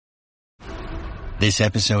This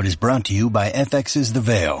episode is brought to you by FX's The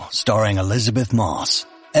Veil, starring Elizabeth Moss.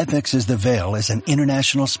 FX's The Veil is an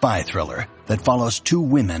international spy thriller that follows two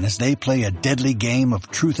women as they play a deadly game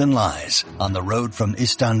of truth and lies on the road from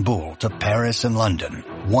Istanbul to Paris and London.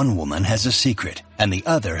 One woman has a secret, and the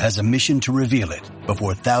other has a mission to reveal it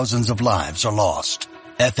before thousands of lives are lost.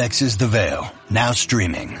 FX's The Veil, now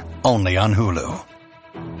streaming, only on Hulu.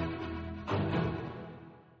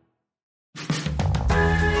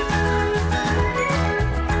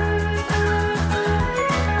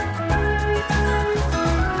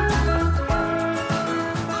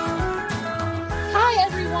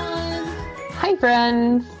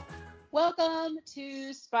 Friends, welcome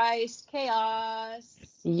to Spiced Chaos.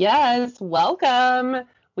 Yes, welcome.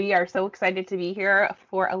 We are so excited to be here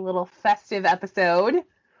for a little festive episode.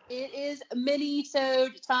 It is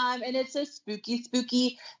mini-sode time, and it's a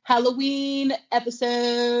spooky Halloween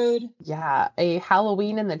episode. Yeah, a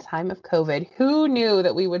Halloween in the time of COVID. Who knew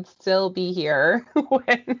that we would still be here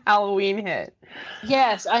when Halloween hit?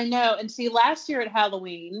 Yes, I know. And see, last year at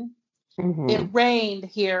Halloween, it rained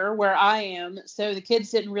here where I am, so the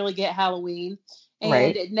kids didn't really get Halloween.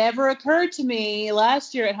 And It never occurred to me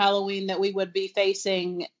last year at Halloween that we would be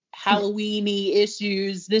facing Halloween-y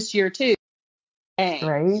issues this year, too. Dang.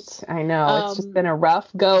 Right? I know. It's just been a rough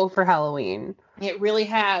go for Halloween. It really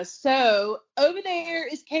has. So, over there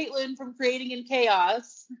is Caitlin from Creating in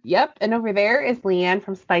Chaos. Yep, and over there is Leanne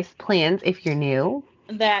from Spiced Plans, if you're new.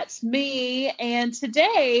 That's me, and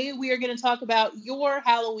today we are going to talk about your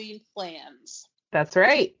Halloween plans. That's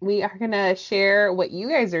right. We are going to share what you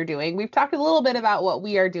guys are doing. We've talked a little bit about what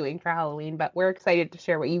we are doing for Halloween, but we're excited to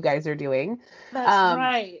share what you guys are doing. That's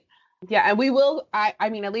right. Yeah, and we will, I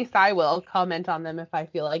mean, at least I will comment on them if I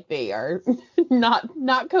feel like they are not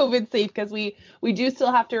COVID safe, because we do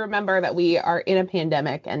still have to remember that we are in a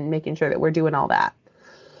pandemic and making sure that we're doing all that.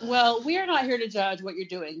 Well, we are not here to judge what you're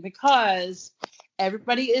doing, because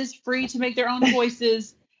everybody is free to make their own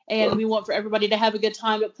choices, and we want for everybody to have a good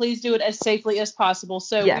time, but please do it as safely as possible.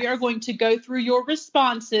 So We are going to go through your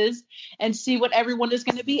responses and see what everyone is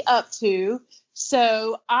going to be up to.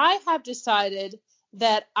 So I have decided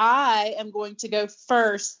that I am going to go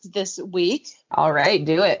first this week. All right,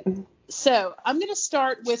 do it. So I'm going to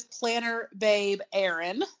start with Planner Babe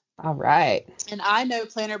Erin. All right. And I know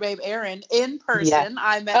Planner Babe Erin in person. Yes.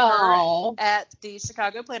 I met her at the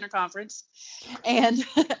Chicago Planner Conference. And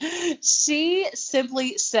she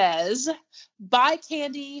simply says, buy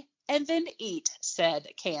candy and then eat said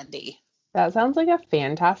candy. That sounds like a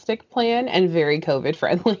fantastic plan and very COVID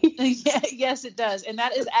friendly. Yes, it does. And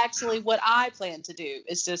that is actually what I plan to do,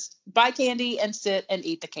 is just buy candy and sit and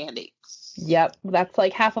eat the candy. Yep, that's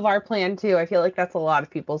like half of our plan too. I feel like that's a lot of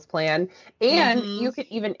people's plan. And you could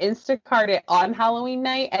even Instacart it on Halloween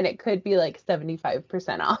night, and it could be like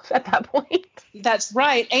 75% off at that point. That's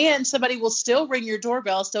right. And somebody will still ring your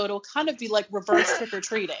doorbell, so it'll kind of be like reverse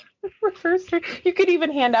trick-or-treating. You could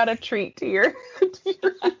even hand out a treat to your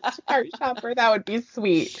Instacart shopper. That would be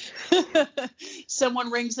sweet.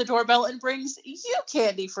 Someone rings the doorbell and brings you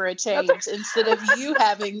candy for a change instead of you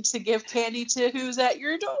having to give candy to who's at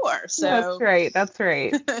your door. So That's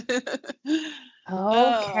right.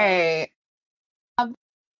 Okay.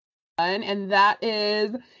 And that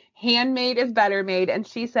is Handmade is Better Made. And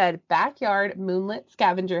she said backyard, moonlit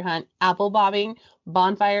scavenger hunt, apple bobbing,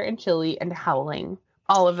 bonfire and chili, and howling.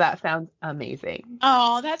 All of that sounds amazing.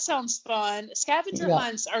 Oh, that sounds fun. Scavenger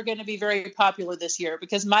hunts are going to be very popular this year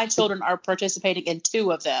because my children are participating in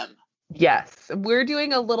 2 of them. Yes. We're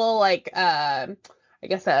doing a little I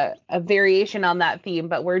guess a variation on that theme,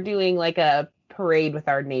 but we're doing like a parade with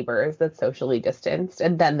our neighbors that's socially distanced,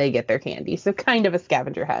 and then they get their candy. So kind of a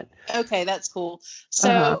scavenger hunt. Okay, that's cool.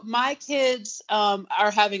 So my kids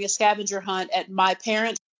are having a scavenger hunt at my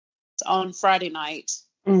parents' on Friday night.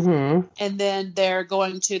 And then they're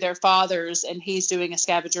going to their father's, and he's doing a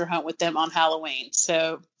scavenger hunt with them on Halloween.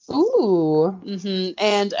 So,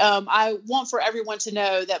 And I want for everyone to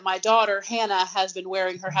know that my daughter, Hannah, has been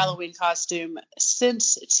wearing her Halloween costume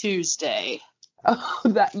since Tuesday.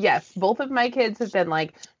 Oh, yes. Both of my kids have been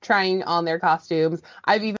like trying on their costumes.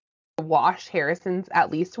 I've even washed Harrison's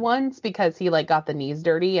at least once because he like got the knees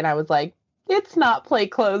dirty, and I was like, it's not play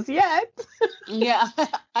clothes yet. Yeah,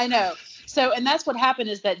 I know. So, and that's what happened,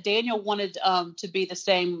 is that Daniel wanted to be the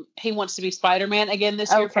same. He wants to be Spider-Man again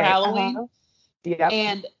this year for Halloween. Yeah.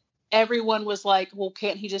 And everyone was like, well,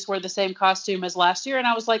 can't he just wear the same costume as last year? And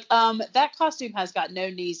I was like, that costume has got no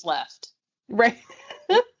knees left. Right.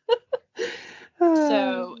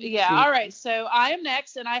 So, yeah. All right. So I am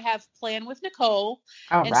next, and I have Plan with Nicole.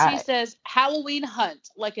 She says, Halloween hunt,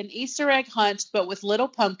 like an Easter egg hunt, but with little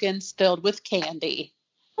pumpkins filled with candy.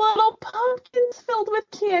 little pumpkins filled with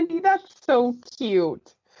candy. That's so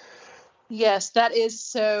cute. Yes, that is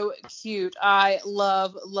so cute. I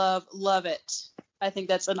love, love, love it. I think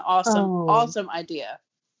that's an awesome idea.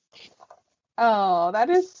 Oh, that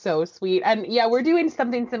is so sweet. And yeah, we're doing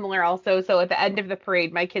something similar also. So at the end of the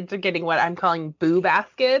parade, my kids are getting what I'm calling boo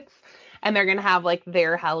baskets. And they're going to have like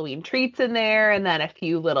their Halloween treats in there and then a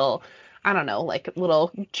few little, I don't know, like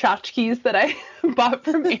little tchotchkes that I bought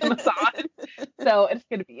from Amazon. So it's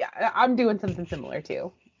going to be, yeah, I'm doing something similar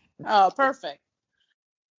too. Oh, perfect.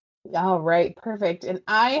 All right, perfect. And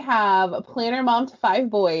I have a planner mom to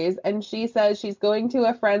 5 boys, and she says she's going to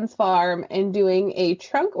a friend's farm and doing a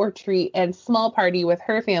trunk or treat and small party with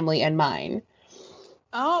her family and mine.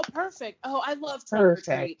 Oh, perfect. Oh, I love trunk or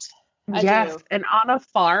treat. Yes, and on a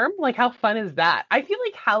farm, like how fun is that? I feel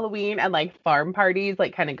like Halloween and like farm parties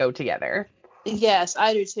like kind of go together. Yes,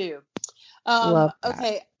 I do too. Love that.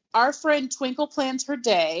 Okay, our friend Twinkle Plans Her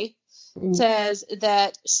Day says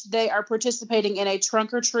that they are participating in a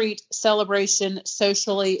trunk or treat celebration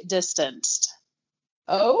socially distanced.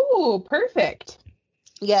 Oh, perfect.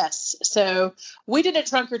 Yes. So we did a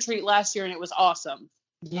trunk or treat last year and it was awesome.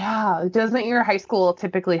 Yeah. Doesn't your high school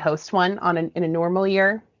typically host one in a normal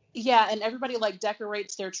year? Yeah. And everybody like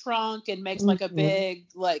decorates their trunk and makes like a big,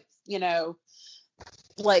 like, you know,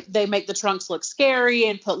 like they make the trunks look scary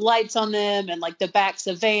and put lights on them. And like the backs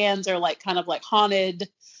of vans are like kind of like haunted.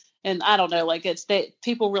 And I don't know, like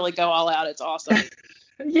people really go all out. It's awesome.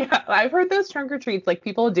 Yeah, I've heard those trunk or treats, like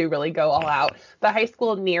people do really go all out. The high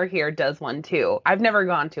school near here does one too. I've never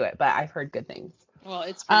gone to it, but I've heard good things. Well,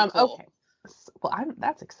 it's pretty cool. Okay. Well,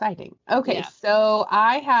 that's exciting. Okay, yeah. So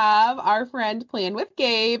I have our friend Plan with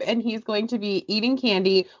Gabe, and he's going to be eating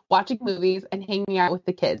candy, watching movies, and hanging out with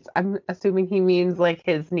the kids. I'm assuming he means like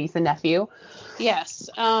his niece and nephew. Yes,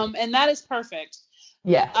 and that is perfect.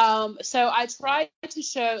 Yes. So I tried to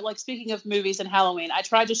show, like, speaking of movies and Halloween, I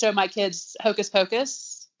tried to show my kids Hocus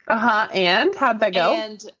Pocus. And how'd that go?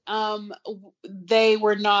 And they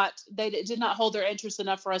did not hold their interest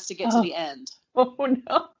enough for us to get to the end. Oh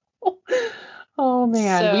no. Oh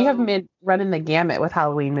man, we have been running the gamut with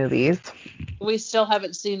Halloween movies. We still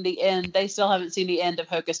haven't seen the end. They still haven't seen the end of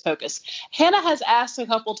Hocus Pocus. Hannah has asked a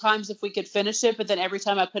couple times if we could finish it, but then every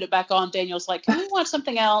time I put it back on, Daniel's like, "Can we watch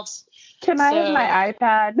something else?" Can I have my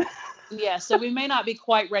iPad? Yeah, so we may not be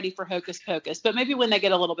quite ready for Hocus Pocus, but maybe when they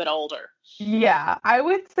get a little bit older. Yeah, I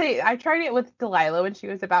would say I tried it with Delilah when she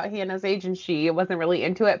was about Hannah's age and she wasn't really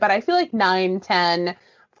into it, but I feel like 9, 10,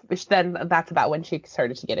 then that's about when she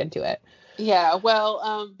started to get into it. Yeah,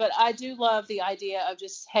 well, but I do love the idea of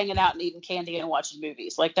just hanging out and eating candy and watching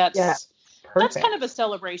movies. Like that's kind of a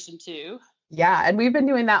celebration too. Yeah, and we've been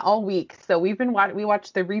doing that all week. So we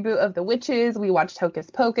watched the reboot of The Witches, we watched Hocus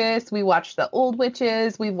Pocus, we watched the old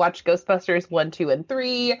Witches, we've watched Ghostbusters 1, 2, and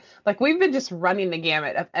 3. Like we've been just running the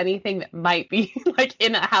gamut of anything that might be like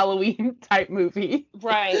in a Halloween type movie.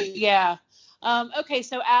 Right, yeah. Okay,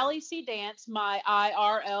 so Allie C. Dance, my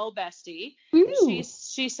IRL bestie,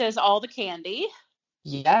 she says all the candy.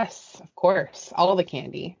 Yes, of course, all the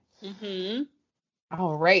candy. Mm-hmm.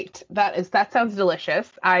 All right. That sounds delicious.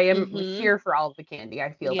 I am here for all of the candy.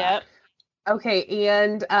 I feel that. Okay.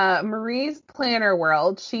 And Marie's Planner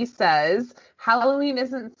World, she says Halloween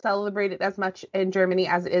isn't celebrated as much in Germany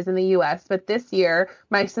as it is in the US, but this year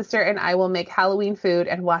my sister and I will make Halloween food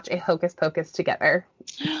and watch a Hocus Pocus together.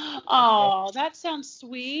 Oh, that sounds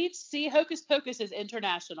sweet. See, Hocus Pocus is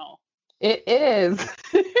international. It is.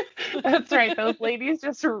 That's right. Those ladies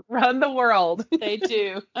just run the world. They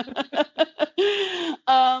do.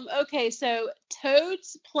 Okay, so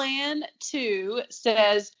Toad's Plan 2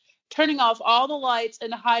 says turning off all the lights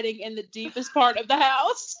and hiding in the deepest part of the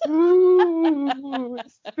house. Ooh,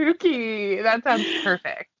 spooky. That sounds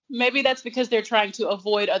perfect. Maybe that's because they're trying to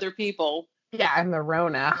avoid other people. Yeah, and the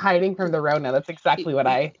Rona, hiding from the Rona. That's exactly what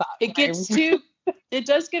I thought. It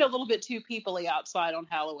does get a little bit too people-y outside on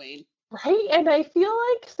Halloween. Right. And I feel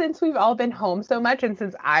like since we've all been home so much and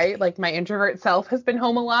since I, like my introvert self has been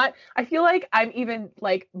home a lot, I feel like I'm even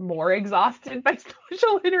like more exhausted by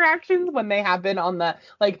social interactions when they happen on the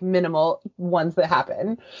like minimal ones that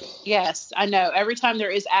happen. Yes, I know. Every time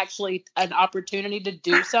there is actually an opportunity to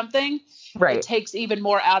do something, it takes even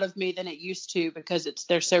more out of me than it used to because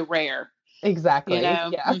they're so rare. Exactly. You know?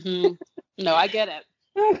 Yeah. Mm-hmm. No, I get it.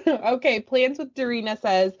 Okay. Plans with Dorina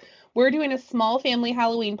says, we're doing a small family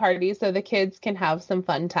Halloween party so the kids can have some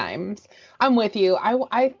fun times. I'm with you.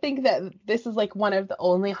 I think that this is like one of the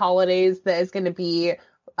only holidays that is going to be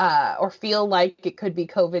or feel like it could be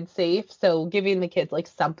COVID safe. So giving the kids like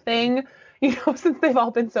something, since they've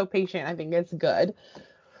all been so patient, I think it's good.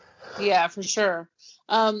 Yeah, for sure.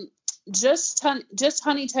 Just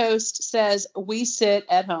Honey Toast says we sit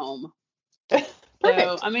at home.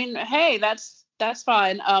 So, I mean, hey, that's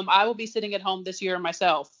fine. I will be sitting at home this year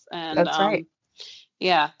myself, and that's right.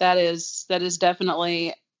 Yeah, that is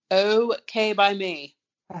definitely okay by me.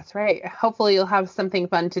 That's right. Hopefully you'll have something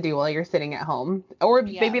fun to do while you're sitting at home. Or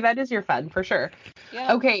maybe that is your fun, for sure.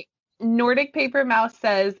 Yeah. Okay. Nordic Paper Mouse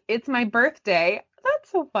says, it's my birthday. That's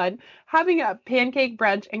so fun. Having a pancake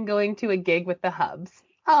brunch and going to a gig with the Hubs.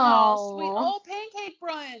 Oh, sweet. Oh, pancake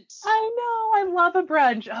brunch. I know. I love a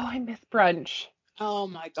brunch. Oh, I miss brunch. Oh,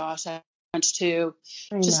 my gosh. Brunch too.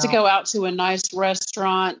 Just to go out to a nice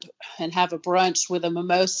restaurant and have a brunch with a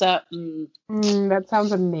mimosa. That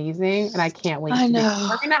sounds amazing, and I can't wait. I know.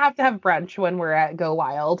 We're gonna have to have brunch when we're at Go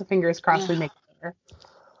Wild. Fingers crossed we make it there.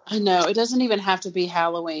 I know. It doesn't even have to be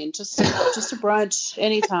Halloween. Just a brunch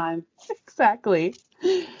anytime. Exactly.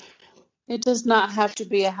 It does not have to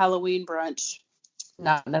be a Halloween brunch.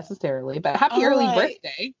 Not necessarily, but happy early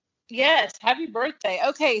birthday. Yes, happy birthday.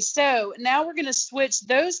 Okay, so now we're going to switch.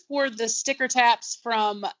 Those were the sticker taps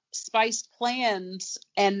from Spiced Plans,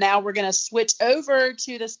 and now we're going to switch over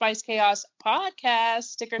to the Spice Chaos podcast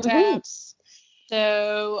sticker taps.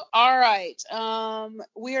 So, all right.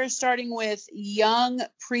 We are starting with Young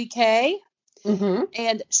Pre-K,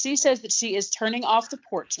 and she says that she is turning off the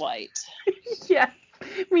porch light. Yes.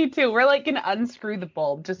 Me too. We're like gonna unscrew the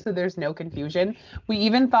bulb just so there's no confusion. We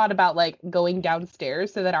even thought about like going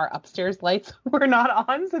downstairs so that our upstairs lights were not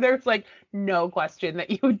on. So there's like no question that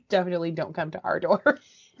you definitely don't come to our door.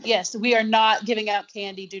 Yes, we are not giving out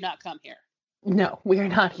candy. Do not come here. No, we are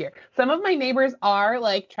not here. Some of my neighbors are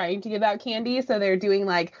like trying to give out candy. So they're doing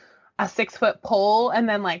like a 6-foot pole and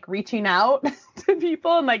then like reaching out to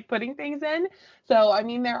people and like putting things in. So, I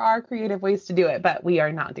mean, there are creative ways to do it, but we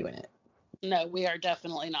are not doing it. No, we are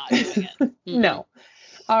definitely not doing it. No.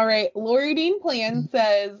 All right. Lori Dean Plan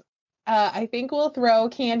says, I think we'll throw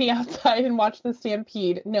candy outside and watch the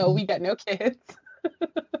stampede. No, we got no kids.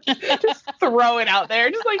 Just throw it out there.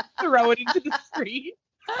 Just like throw it into the street.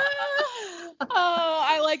 Oh,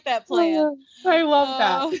 I like that plan. I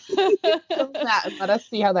love that. And let us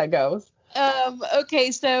see how that goes. Okay,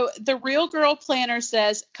 so the Real Girl Planner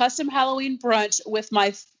says custom Halloween brunch with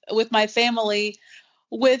my family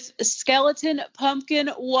with skeleton pumpkin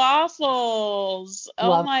waffles.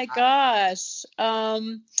 Oh my gosh.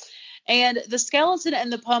 And the skeleton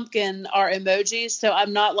and the pumpkin are emojis, so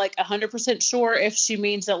I'm not like 100% sure if she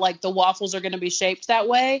means that like the waffles are going to be shaped that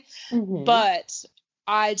way. But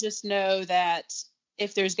I just know that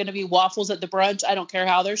if there's going to be waffles at the brunch, I don't care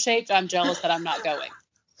how they're shaped. I'm jealous that I'm not going.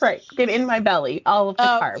 Right. Get in my belly. All of the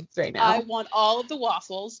carbs right now. I want all of the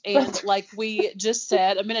waffles. And like we just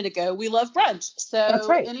said a minute ago, we love brunch. So that's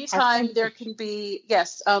right. Anytime there can be,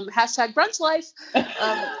 hashtag brunch life.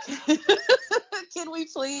 Can we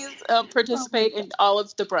please participate in all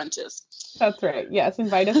of the brunches? That's right. Yes.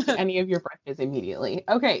 Invite us to any of your brunches immediately.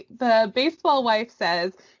 Okay. The baseball wife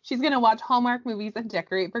says she's going to watch Hallmark movies and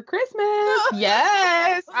decorate for Christmas.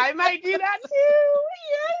 Yes. I might do that too.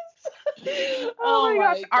 Yes. Oh my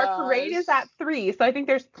gosh. Our parade is at 3, so I think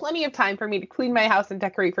there's plenty of time for me to clean my house and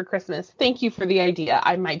decorate for Christmas. Thank you for the idea.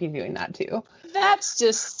 I might be doing that too. That's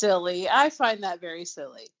just silly. I find that very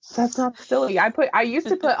silly. That's not silly. I used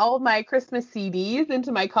to put all of my Christmas CDs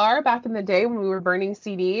into my car back in the day when we were burning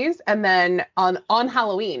CDs, and then on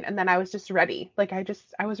Halloween, and then I was just ready. Like I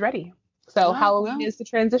was ready. So Halloween is the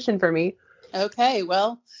transition for me. Okay,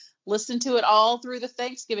 well, listen to it all through the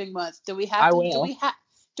Thanksgiving month. Do we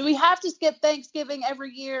have to skip Thanksgiving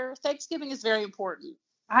every year? Thanksgiving is very important.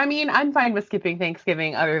 I mean, I'm fine with skipping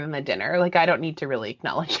Thanksgiving other than the dinner. Like, I don't need to really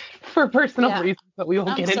acknowledge it for personal reasons, but we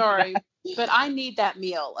won't get into that. I'm sorry, but I need that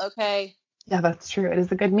meal, okay? Yeah, that's true. It is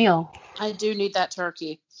a good meal. I do need that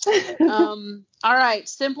turkey. All right.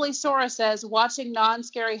 Simply Sora says, watching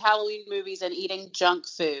non-scary Halloween movies and eating junk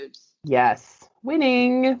food. Yes.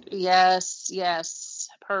 Winning. Yes.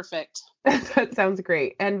 Perfect. That sounds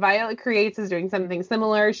great. And Violet Creates is doing something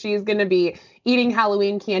similar. She's going to be eating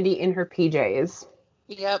Halloween candy in her PJs.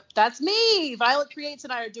 Yep, that's me. Violet Creates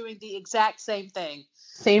and I are doing the exact same thing.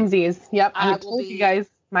 Samesies. Yep. I told you guys,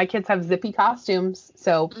 my kids have zippy costumes,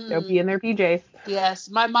 so they'll be in their PJs. Yes,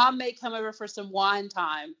 my mom may come over for some wine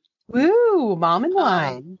time. Woo, mom and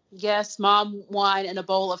wine. Yes, mom, wine, and a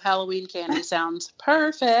bowl of Halloween candy sounds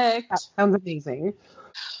perfect. That sounds amazing.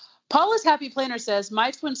 Paula's Happy Planner says,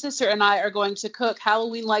 my twin sister and I are going to cook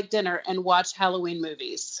Halloween-like dinner and watch Halloween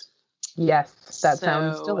movies. Yes, that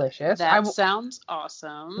sounds delicious. That sounds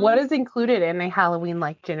awesome. What is included in a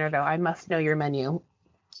Halloween-like dinner, though? I must know your menu.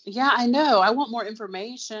 Yeah, I know. I want more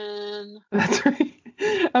information. That's right.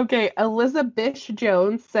 Okay, Elizabeth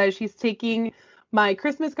Jones says she's taking my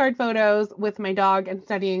Christmas card photos with my dog and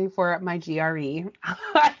studying for my GRE.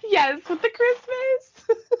 Yes, with the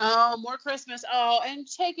Christmas. Oh, more Christmas. Oh, and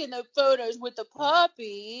taking the photos with the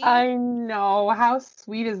puppy. I know. How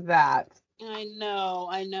sweet is that? I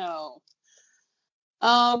know.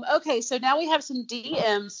 Okay, so now we have some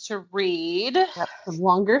DMs to read. Yep, some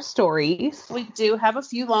longer stories. We do have a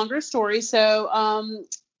few longer stories. So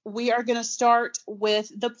we are going to start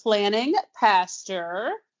with the planning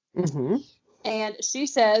pastor. Mm-hmm. And she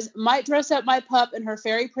says, might dress up my pup in her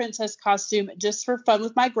fairy princess costume just for fun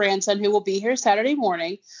with my grandson, who will be here Saturday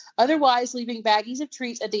morning. Otherwise, leaving baggies of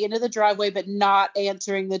treats at the end of the driveway, but not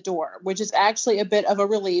answering the door, which is actually a bit of a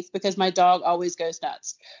relief because my dog always goes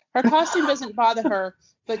nuts. Her costume doesn't bother her,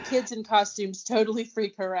 but kids in costumes totally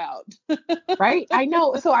freak her out. Right? I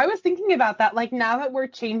know. So I was thinking about that. Like, now that we're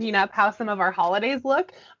changing up how some of our holidays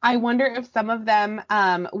look, I wonder if some of them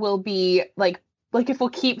will be like if we'll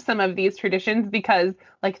keep some of these traditions, because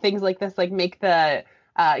like things like this, like make the,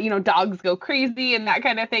 dogs go crazy and that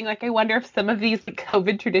kind of thing. Like, I wonder if some of these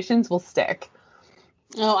COVID traditions will stick.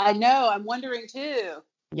 Oh, I know. I'm wondering too.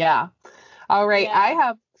 Yeah. All right. Yeah. I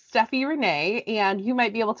have Steffi Renee, and you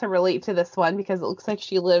might be able to relate to this one because it looks like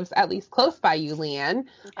she lives at least close by you, Leanne.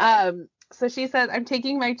 Okay. So she says, I'm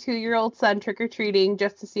taking my 2-year-old son trick-or-treating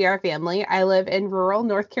just to see our family. I live in rural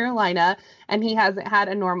North Carolina, and he hasn't had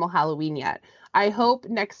a normal Halloween yet. I hope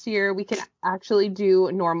next year we can actually do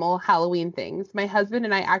normal Halloween things. My husband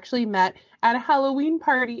and I actually met at a Halloween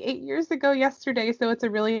party 8 years ago yesterday, so it's a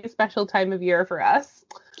really special time of year for us.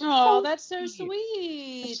 Oh, that's so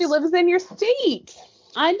sweet. She lives in your state.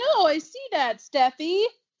 I know. I see that, Steffi.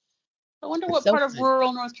 I wonder what part of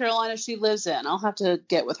rural North Carolina she lives in. I'll have to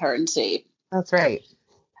get with her and see. That's right.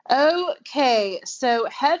 Okay, so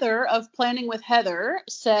Heather of Planning with Heather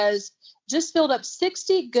says, just filled up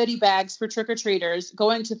 60 goodie bags for trick-or-treaters,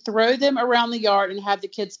 going to throw them around the yard and have the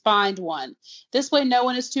kids find one. This way no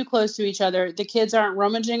one is too close to each other. The kids aren't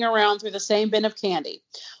rummaging around through the same bin of candy.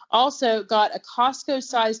 Also got a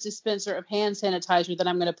Costco-sized dispenser of hand sanitizer that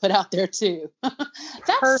I'm going to put out there too.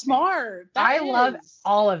 That's perfect. Smart. I love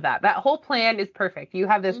all of that. That whole plan is perfect. You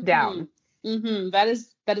have this down. Mm-hmm. That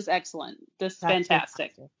is excellent. That's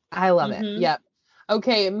fantastic. I love it. Yep.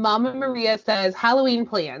 Okay, Mama Maria says, Halloween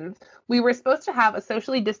plans. We were supposed to have a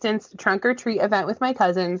socially distanced trunk or treat event with my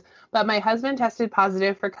cousins, but my husband tested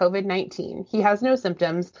positive for COVID-19. He has no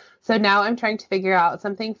symptoms, so now I'm trying to figure out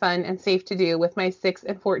something fun and safe to do with my 6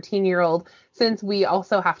 and 14-year-old since we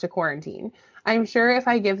also have to quarantine. I'm sure if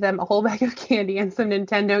I give them a whole bag of candy and some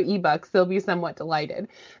Nintendo e-bucks, they'll be somewhat delighted.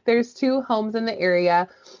 There's 2 homes in the area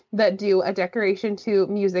that do a decoration to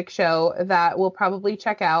music show that we'll probably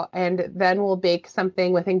check out, and then we'll bake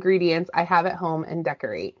something with ingredients I have at home and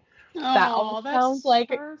decorate. Oh, that sounds like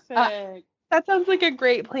perfect. That sounds like a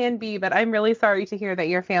great plan B, but I'm really sorry to hear that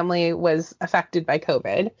your family was affected by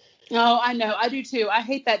COVID. Oh, I know. I do too. I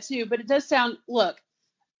hate that too, but it does sound, look,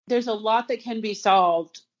 there's a lot that can be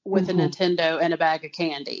solved with a Nintendo and a bag of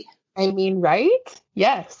candy. I mean, right?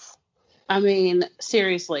 Yes. I mean,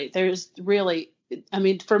 seriously, there's really,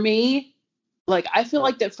 for me, like, I feel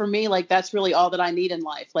like that for me, like, that's really all that I need in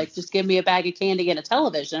life. Like, just give me a bag of candy and a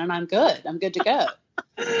television and I'm good. I'm good to go.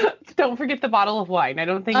 Don't forget the bottle of wine. I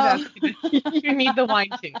don't think you need the wine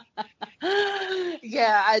too.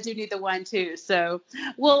 Yeah, I do need the wine too. So,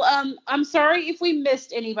 well, I'm sorry if we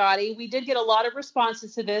missed anybody. We did get a lot of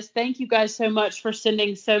responses to this. Thank you guys so much for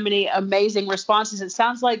sending so many amazing responses. It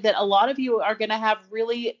sounds like that a lot of you are going to have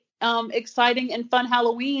really exciting and fun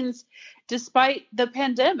Halloweens despite the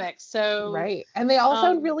pandemic. So right. And they all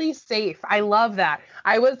sound really safe. I love that.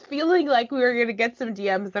 I was feeling like we were going to get some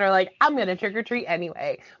DMs that are like, I'm going to trick or treat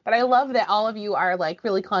anyway. But I love that all of you are like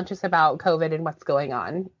really conscious about COVID and what's going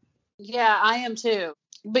on. Yeah, I am too.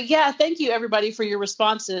 But yeah, thank you everybody for your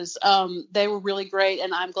responses. They were really great.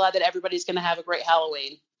 And I'm glad that everybody's going to have a great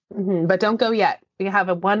Halloween. But don't go yet. We have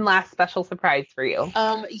one last special surprise for you.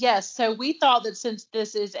 Yes. So we thought that since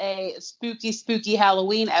this is a spooky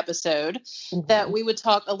Halloween episode, that we would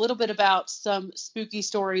talk a little bit about some spooky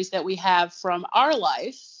stories that we have from our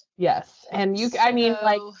life. Yes. And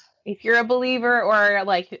if you're a believer or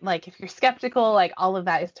like if you're skeptical, like all of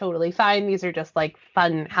that is totally fine. These are just like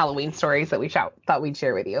fun Halloween stories that we thought we'd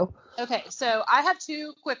share with you. Okay. So I have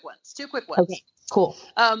two quick ones. Okay. Cool.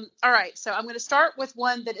 All right. So I'm going to start with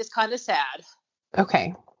one that is kind of sad.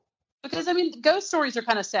 Okay. Because ghost stories are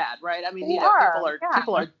kind of sad, right?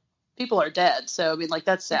 People are dead. So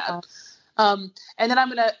that's sad. Yeah. And then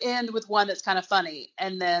I'm going to end with one that's kind of funny,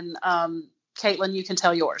 and then Caitlin, you can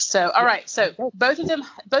tell yours. So all right. So both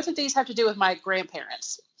of these have to do with my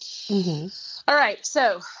grandparents. All right.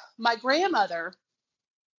 So my grandmother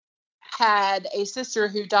had a sister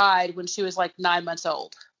who died when she was like 9 months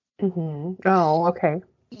old. Mm-hmm. Oh, okay.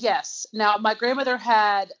 Yes. Now, my grandmother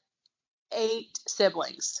had 8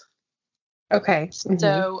 siblings. Okay. Mm-hmm.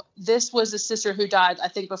 So this was a sister who died, I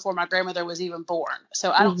think, before my grandmother was even born.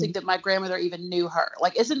 So I don't think that my grandmother even knew her.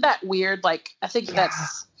 Like, isn't that weird? Like, I think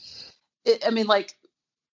that's, I mean, like,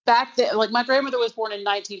 back then, like, my grandmother was born in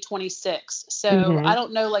 1926. So I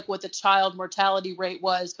don't know, like, what the child mortality rate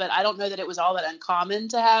was, but I don't know that it was all that uncommon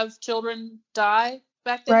to have children die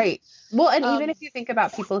back then. Right. Well, and even if you think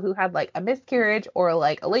about people who had like a miscarriage or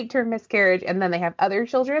like a late term miscarriage and then they have other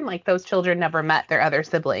children, like those children never met their other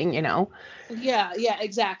sibling, you know? Yeah,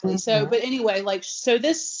 exactly. So, but anyway, like, so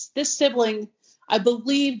this sibling, I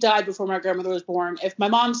believe, died before my grandmother was born. If my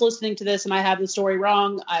mom's listening to this and I have the story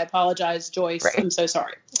wrong, I apologize, Joyce. Right. I'm so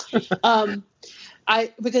sorry.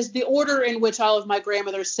 Because the order in which all of my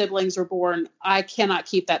grandmother's siblings were born, I cannot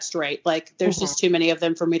keep that straight. Like, there's just too many of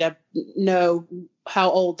them for me to know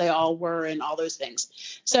how old they all were and all those things.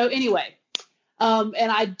 So anyway, and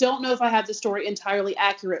I don't know if I have the story entirely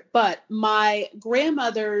accurate, but my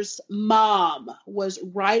grandmother's mom was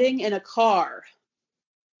riding in a car.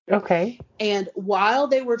 Okay. And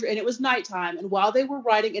and it was nighttime, and while they were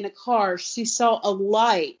riding in a car, she saw a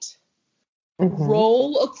light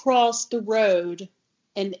roll across the road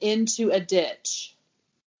and into a ditch.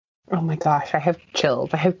 Oh my gosh, I have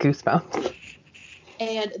chills. I have goosebumps.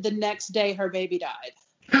 And the next day her baby died.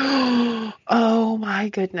 Oh my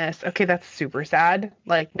goodness. Okay, that's super sad.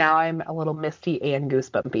 Like, now I'm a little misty and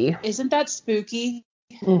goosebumpy. Isn't that spooky?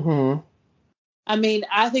 I mean,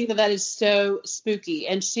 I think that is so spooky.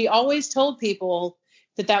 And she always told people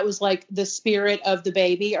that was like the spirit of the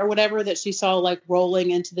baby or whatever that she saw like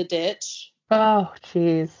rolling into the ditch. Oh,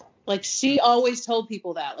 jeez. Like, she always told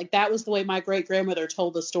people that. Like, that was the way my great grandmother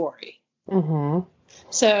told the story.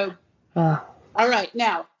 So, all right,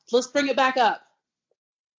 now let's bring it back up.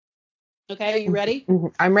 Okay, are you ready?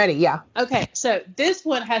 I'm ready, yeah. Okay, so this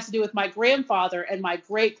one has to do with my grandfather and my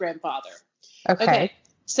great grandfather. Okay.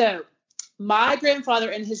 So my grandfather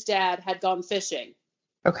and his dad had gone fishing.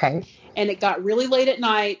 Okay. And it got really late at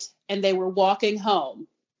night, and they were walking home.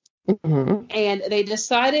 And they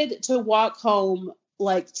decided to walk home,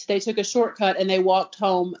 like, they took a shortcut and they walked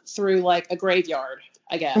home through like a graveyard,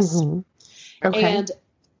 I guess. Okay. And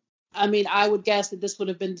I mean, I would guess that this would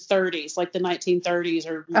have been 30s, like the 1930s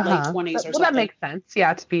or late 20s or something. Well, that makes sense.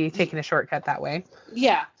 Yeah, to be taking a shortcut that way.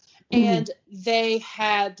 Yeah. And they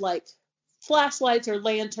had like flashlights or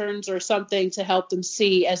lanterns or something to help them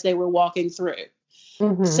see as they were walking through.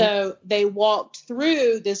 So they walked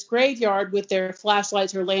through this graveyard with their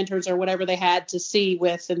flashlights or lanterns or whatever they had to see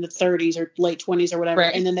with in the 30s or late 20s or whatever.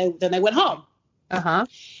 Right. And then they went home.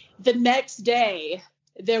 The next day,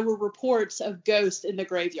 there were reports of ghosts in the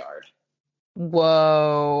graveyard.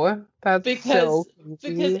 Whoa, that's because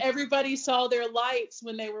everybody saw their lights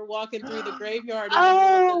when they were walking through the graveyard.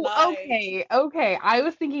 Okay. I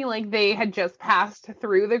was thinking like they had just passed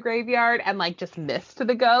through the graveyard and like just missed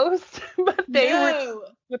the ghost, but they were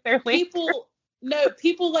with their people.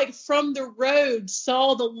 People like from the road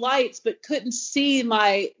saw the lights but couldn't see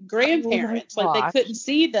my grandparents. Like, they couldn't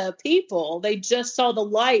see the people. They just saw the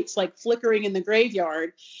lights like flickering in the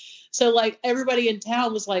graveyard. So, like, everybody in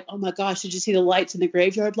town was like, oh, my gosh, did you see the lights in the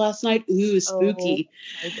graveyard last night? Ooh, spooky.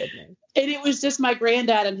 Oh, my goodness. And it was just my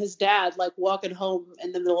granddad and his dad, like, walking home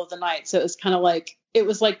in the middle of the night. So it was kind of like, it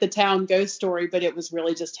was like the town ghost story, but it was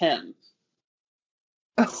really just him.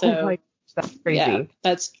 So, my gosh, that's crazy. Yeah,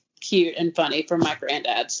 that's cute and funny from my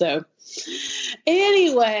granddad. So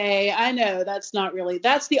anyway, I know that's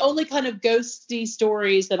the only kind of ghosty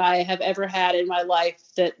stories that I have ever had in my life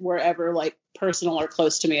that were ever like personal or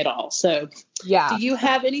close to me at all. So yeah. Do you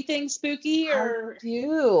have anything spooky or? I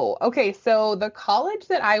do. Okay. So the college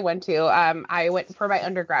that I went to, I went for my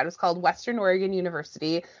undergrad, was called Western Oregon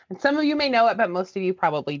University. And some of you may know it, but most of you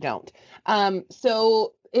probably don't.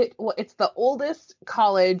 So it's the oldest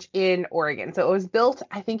college in Oregon. So it was built,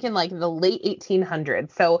 I think, in like the late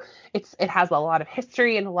 1800s. So it has a lot of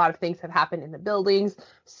history and a lot of things have happened in the buildings.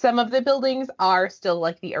 Some of the buildings are still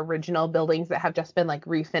like the original buildings that have just been like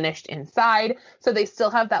refinished inside. So they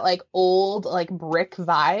still have that like old like brick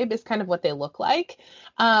vibe is kind of what they look like.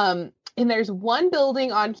 And there's one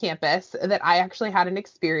building on campus that I actually had an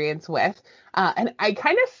experience with. And I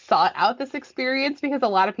kind of sought out this experience because a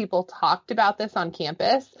lot of people talked about this on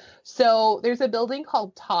campus. So there's a building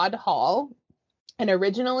called Todd Hall. And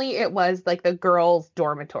originally it was like the girls'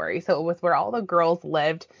 dormitory. So it was where all the girls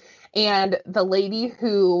lived. And the lady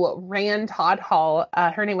who ran Todd Hall,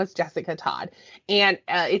 her name was Jessica Todd. And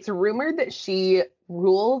it's rumored that she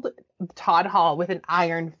ruled Todd Hall with an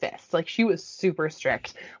iron fist. Like, she was super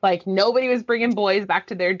strict. Like, nobody was bringing boys back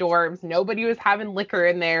to their dorms. Nobody was having liquor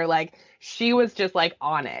in there. Like, she was just like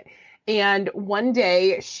on it. And one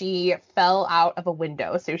day she fell out of a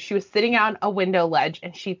window. So she was sitting on a window ledge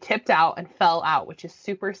and she tipped out and fell out, which is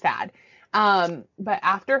super sad. But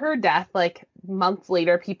after her death, like months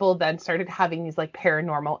later, people then started having these like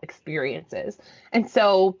paranormal experiences. And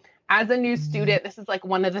so as a new student, this is like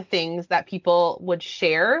one of the things that people would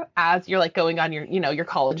share as you're like going on your, you know, your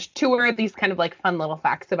college tour, these kind of like fun little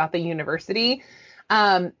facts about the university.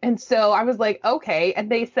 And so I was like, okay. And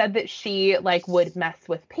they said that she like would mess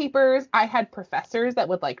with papers. I had professors that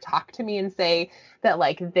would like talk to me and say that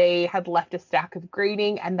like they had left a stack of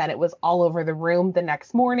grading and that it was all over the room the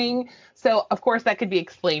next morning. So of course that could be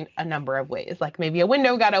explained a number of ways, like maybe a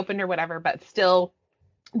window got opened or whatever, but still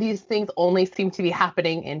these things only seem to be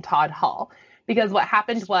happening in Todd Hall, because what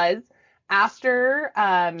happened was after,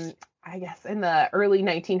 I guess in the early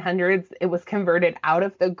 1900s, it was converted out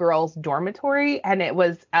of the girls' dormitory and it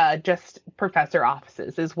was just professor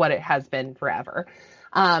offices is what it has been forever.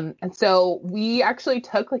 And so we actually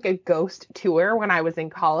took like a ghost tour when I was in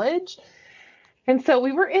college. And so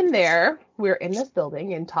we were in there, we were in this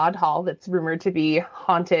building in Todd Hall that's rumored to be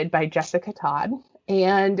haunted by Jessica Todd.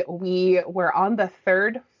 And we were on the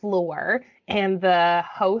third floor and the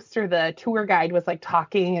host or the tour guide was like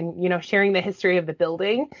talking and, you know, sharing the history of the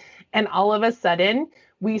building. And all of a sudden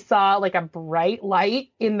we saw like a bright light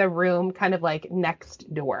in the room, kind of like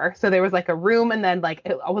next door. So there was like a room and then like,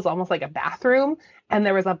 it was almost like a bathroom. And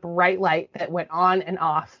there was a bright light that went on and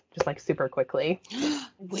off just like super quickly.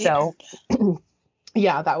 Weird. So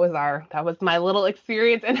yeah, that was my little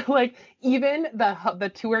experience. And like, even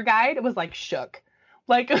the tour guide was like shook.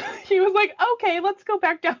 Like he was like, okay, let's go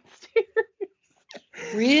back downstairs.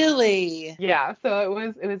 Really? Yeah. So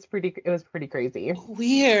it was pretty crazy.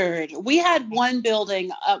 Weird. We had one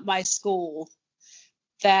building up my school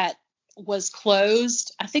that was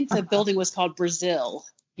closed. I think the building was called Brazil.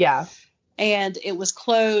 Yeah. And it was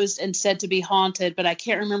closed and said to be haunted, but I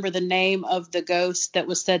can't remember the name of the ghost that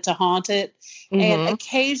was said to haunt it. Mm-hmm. And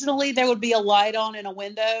occasionally there would be a light on in a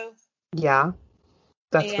window. Yeah.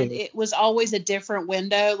 That's and weird. It was always a different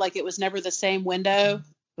window. Like it was never the same window.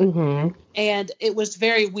 Mm-hmm. And it was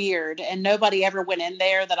very weird. And nobody ever went in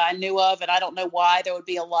there that I knew of. And I don't know why there would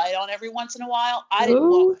be a light on every once in a while. I didn't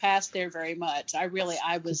walk past there very much.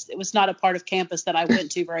 It was not a part of campus that I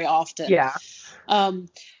went to very often. Yeah.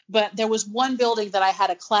 But there was one building that I had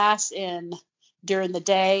a class in during the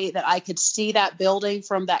day that I could see that building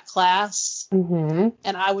from that class. Mm-hmm.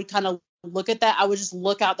 And I would kind of look at that. I would just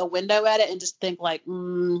look out the window at it and just think like,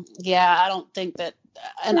 yeah, I don't think that.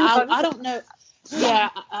 And I don't know. Yeah.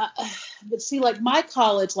 But see, like my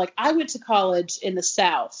college, like I went to college in the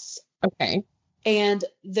South. Okay. And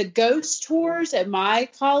the ghost tours at my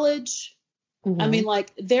college, I mean,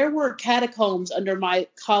 like there were catacombs under my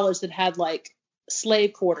college that had like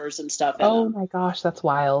slave quarters and stuff in them. My gosh, that's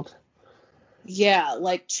wild. Yeah,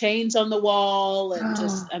 like chains on the wall and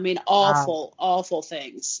just, I mean, awful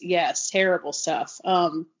things. Yes, terrible stuff.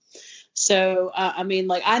 So I mean,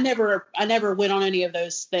 like I never went on any of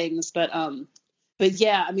those things, but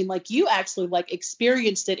yeah, I mean, like you actually like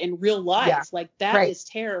experienced it in real life. Yeah, like that is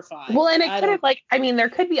terrifying. Well, and it could have like, I mean, there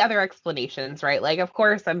could be other explanations, right? Like, of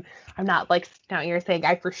course, I'm not like now you're saying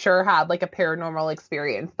I for sure had like a paranormal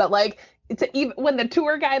experience, but like even when the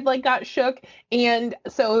tour guide like got shook. And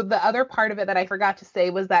so the other part of it that I forgot to say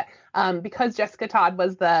was that because Jessica Todd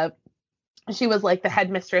was she was like the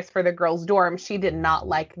headmistress for the girls' dorm, she did not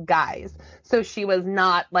like guys. So she was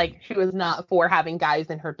not for having guys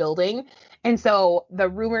in her building. And so the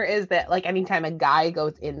rumor is that like anytime a guy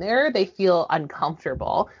goes in there, they feel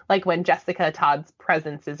uncomfortable, like when Jessica Todd's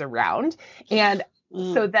presence is around. And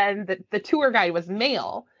so then the tour guide was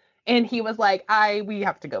male. And he was like, we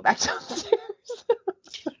have to go back downstairs.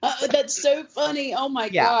 That's so funny. Oh my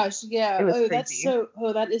gosh. Yeah.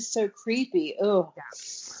 That is so creepy. Oh.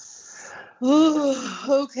 Yeah. Ooh,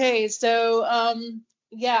 okay. So,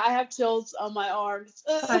 yeah, I have chills on my arms.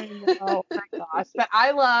 I know. Oh my gosh. But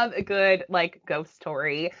I love a good like ghost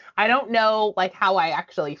story. I don't know like how I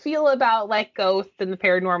actually feel about like ghosts and the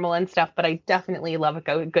paranormal and stuff, but I definitely love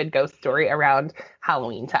a good ghost story around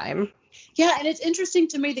Halloween time. Yeah, and it's interesting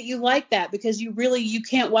to me that you like that because you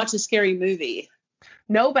can't watch a scary movie.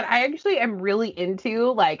 No, but I actually am really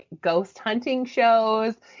into like ghost hunting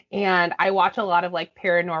shows, and I watch a lot of like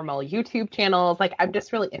paranormal YouTube channels. Like I'm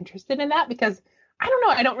just really interested in that because I don't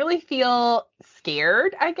know, I don't really feel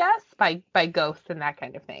scared, I guess, by ghosts and that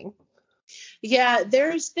kind of thing. Yeah,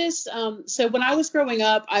 there's this so when I was growing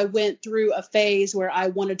up, I went through a phase where I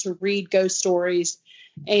wanted to read ghost stories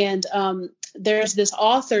And there's this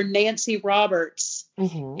author, Nancy Roberts,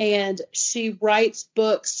 and she writes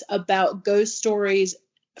books about ghost stories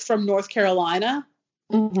from North Carolina.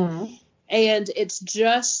 And it's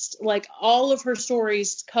just like all of her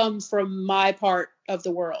stories come from my part of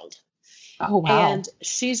the world. Oh, wow. And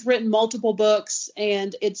she's written multiple books,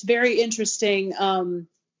 and it's very interesting.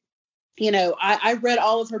 You know, I read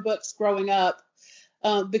all of her books growing up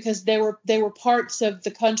because they were parts of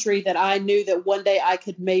the country that I knew that one day I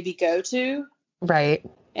could maybe go to. Right.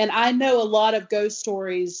 And I know a lot of ghost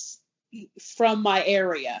stories from my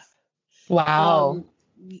area. Wow.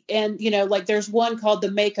 And, you know, like there's one called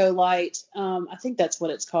the Mako Light. I think that's what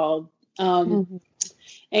it's called. And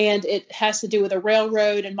it has to do with a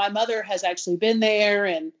railroad. And my mother has actually been there.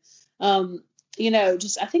 And, you know,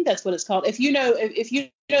 just I think that's what it's called. If you know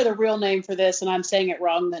the real name for this and I'm saying it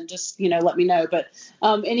wrong, then just, you know, let me know. But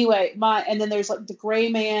anyway, and then there's like the gray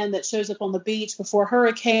man that shows up on the beach before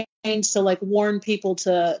hurricanes to like warn people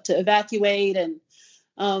to evacuate. And,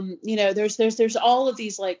 you know, there's all of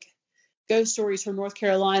these like ghost stories from North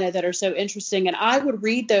Carolina that are so interesting. And I would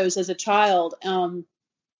read those as a child.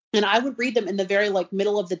 And I would read them in the very like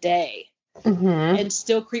middle of the day and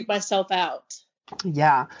still creep myself out.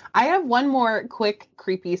 Yeah. I have one more quick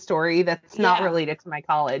creepy story that's not related to my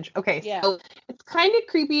college. Okay. Yeah. So it's kind of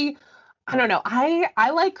creepy. I don't know. I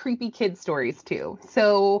like creepy kid stories too.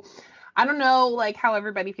 So I don't know like how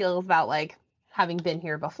everybody feels about like having been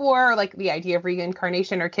here before, like the idea of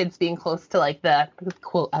reincarnation or kids being close to like the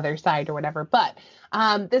quote other side or whatever. But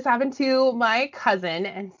this happened to my cousin.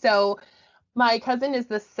 And so my cousin is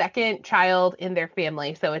the second child in their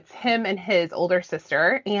family. So it's him and his older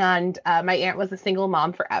sister. And my aunt was a single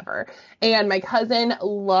mom forever. And my cousin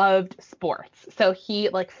loved sports. So he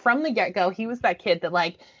like from the get-go, he was that kid that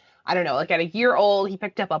like, I don't know, like at a year old, he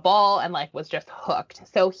picked up a ball and like was just hooked.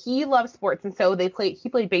 So he loved sports. And so he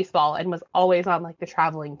played baseball and was always on like the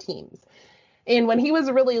traveling teams. And when he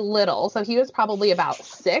was really little, so he was probably about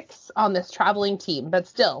 6 on this traveling team, but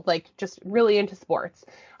still like just really into sports.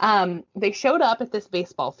 They showed up at this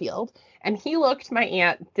baseball field and he looked my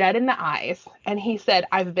aunt dead in the eyes and he said,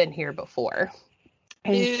 "I've been here before."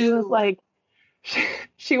 And she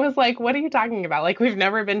was like, "What are you talking about? Like, we've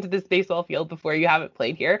never been to this baseball field before. You haven't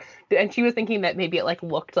played here." And she was thinking that maybe it like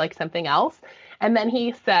looked like something else. And then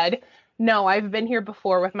he said, "No, I've been here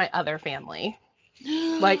before with my other family."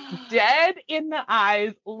 Like dead in the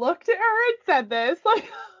eyes, looked at her and said this. Like,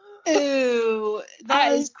 ew,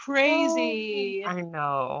 that is crazy. I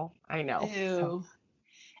know. Ew.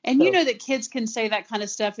 And you know that kids can say that kind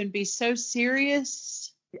of stuff and be so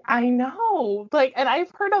serious. I know. Like, and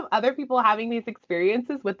I've heard of other people having these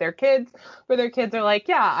experiences with their kids where their kids are like,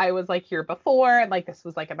 "Yeah, I was like here before, and like this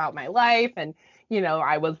was like about my life, and you know,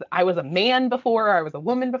 I was a man before, or I was a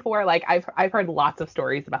woman before." Like I've heard lots of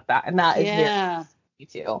stories about that, and that is very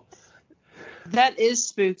spooky too. That is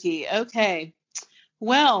spooky. Okay.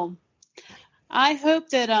 Well, I hope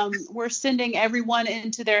that we're sending everyone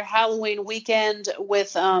into their Halloween weekend with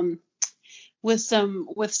some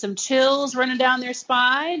chills running down their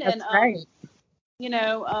spine. That's and right. You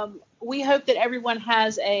know, we hope that everyone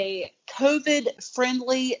has a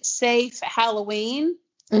COVID-friendly, safe Halloween.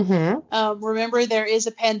 Remember, there is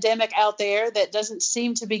a pandemic out there that doesn't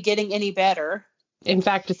seem to be getting any better. In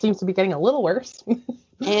fact, it seems to be getting a little worse.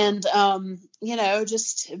 And, you know,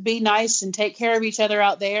 just be nice and take care of each other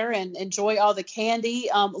out there and enjoy all the candy.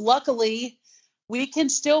 Luckily, we can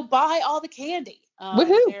still buy all the candy.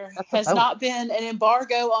 There has not been an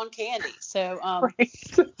embargo on candy. So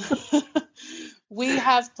we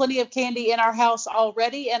have plenty of candy in our house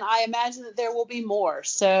already, and I imagine that there will be more.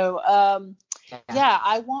 So,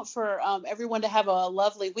 I want for everyone to have a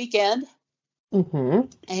lovely weekend.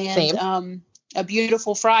 And Same. A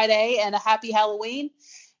beautiful Friday and a happy Halloween.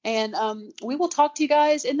 And we will talk to you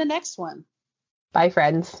guys in the next one. Bye,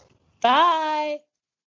 friends. Bye.